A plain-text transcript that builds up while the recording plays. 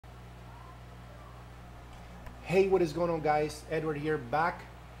Hey, what is going on, guys? Edward here, back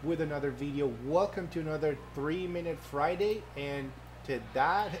with another video. Welcome to another 3-minute Friday, and to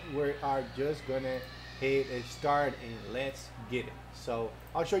that we are just gonna hit a start and let's get it. So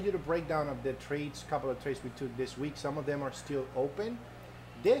I'll show you the breakdown of the trades, couple of trades we took this week. Some of them are still open.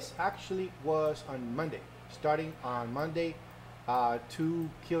 This actually was on Monday. Starting on Monday, two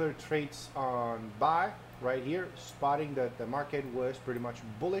killer trades on buy right here, spotting that the market was pretty much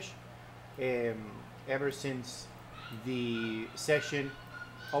bullish ever since the session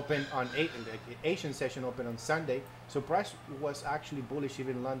opened on the Asian session opened on Sunday. So price was actually bullish.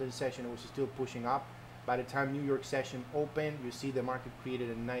 Even London session was still pushing up. By the time New York session opened, you see the market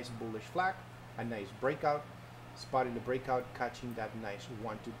created a nice bullish flag, a nice breakout, spotting the breakout, catching that nice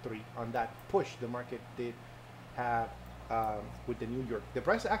 1, 2, 3 on that push the market did have with the New York. The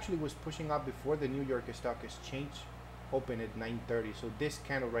price actually was pushing up before the New York Stock Exchange opened at 9:30. So this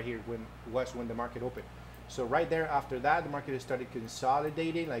candle right here was when the market opened. So right there after that, the market started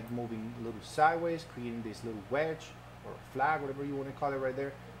consolidating, like moving a little sideways, creating this little wedge or flag, whatever you want to call it right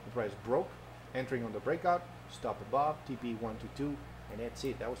there. The price broke, entering on the breakout, stop above, TP 122, and that's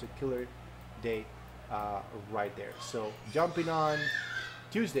it. That was a killer day right there. So jumping on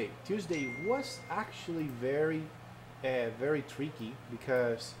Tuesday. Tuesday was actually very tricky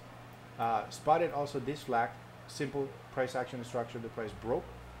because spotted also this flag, simple price action structure. The price broke,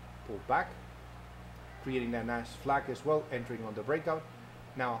 pulled back, creating that nice flag as well, entering on the breakout.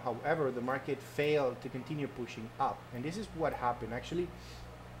 Now, however, the market failed to continue pushing up, and this is what happened actually.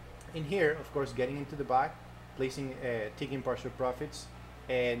 In here, of course, getting into the buy, placing, taking partial profits,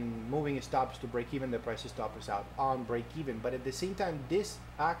 and moving stops to break even. The price stop is out on break even, but at the same time, this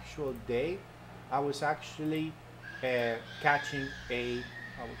actual day, I was actually catching a.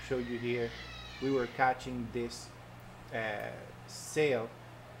 I will show you here. We were catching this sale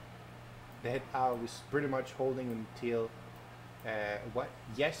that I was pretty much holding until what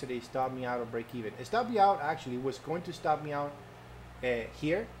yesterday stopped me out of break even. It stopped me out, actually was going to stop me out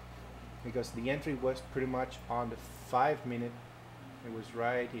here because the entry was pretty much on the 5-minute. It was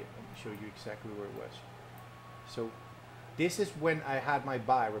right here. Let me show you exactly where it was. So this is when I had my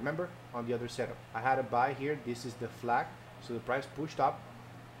buy. Remember, on the other setup, I had a buy here. This is the flag. So the price pushed up,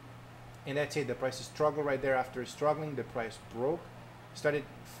 and that's it. The price struggled right there. After struggling, the price broke, started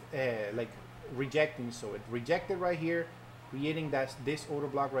like rejecting. So it rejected right here, creating this order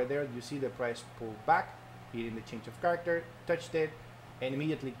block right there. You see the price pull back, creating the change of character, touched it, and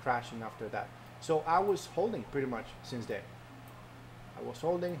immediately crashing after that. So I was holding pretty much since then. I was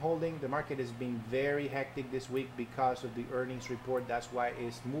holding. The market has been very hectic this week because of the earnings report. That's why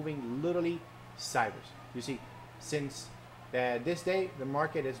it's moving literally sideways. You see, since this day, the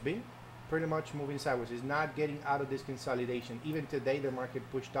market has been pretty much moving sideways. It's not getting out of this consolidation. Even today, the market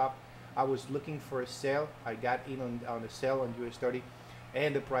pushed up. I was looking for a sell. I got in on the sell on US30,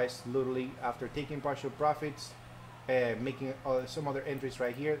 and the price literally, after taking partial profits, making some other entries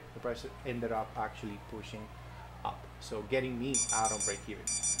right here, the price ended up actually pushing up, so getting me out on break even.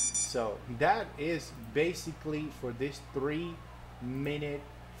 So that is basically for this 3-minute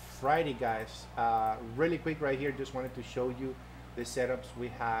Friday, guys. Really quick right here, just wanted to show you the setups we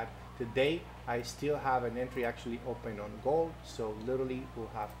had today. I still have an entry actually open on gold, so literally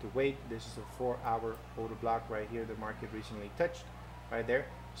we'll have to wait. This is a 4-hour order block right here. The market recently touched right there,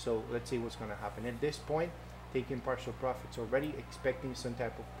 so let's see what's going to happen at this point. Taking partial profits already, expecting some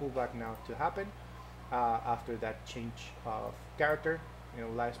type of pullback now to happen after that change of character. You know,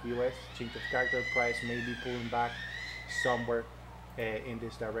 last BOS change of character, price may be pulling back somewhere in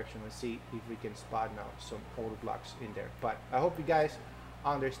this direction. Let's see if we can spot now some order blocks in there. But I hope you guys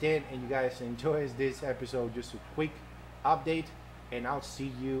understand and you guys enjoy this episode. Just a quick update, and I'll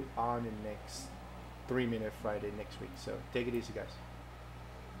see you on the next 3-minute Friday next week. So take it easy, guys.